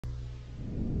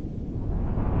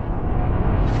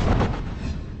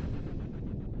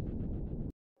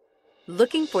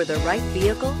Looking for the right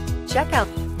vehicle? Check out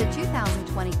the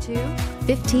 2022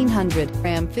 1500.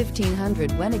 Ram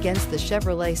 1500 went against the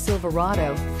Chevrolet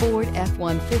Silverado, Ford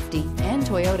F-150, and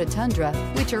Toyota Tundra,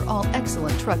 which are all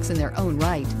excellent trucks in their own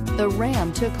right. The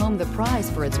Ram took home the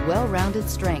prize for its well-rounded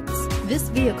strengths. This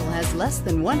vehicle has less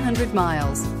than 100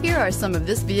 miles. Here are some of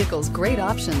this vehicle's great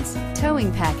options: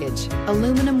 towing package,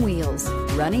 aluminum wheels,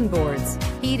 running boards,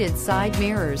 heated side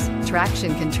mirrors,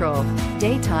 traction control,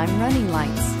 daytime running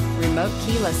lights, remote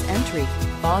keyless entry,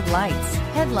 fog lights,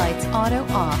 headlights auto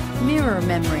off, mirror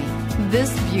memory.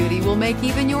 This beauty will make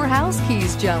even your house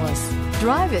keys jealous.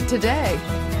 Drive it today.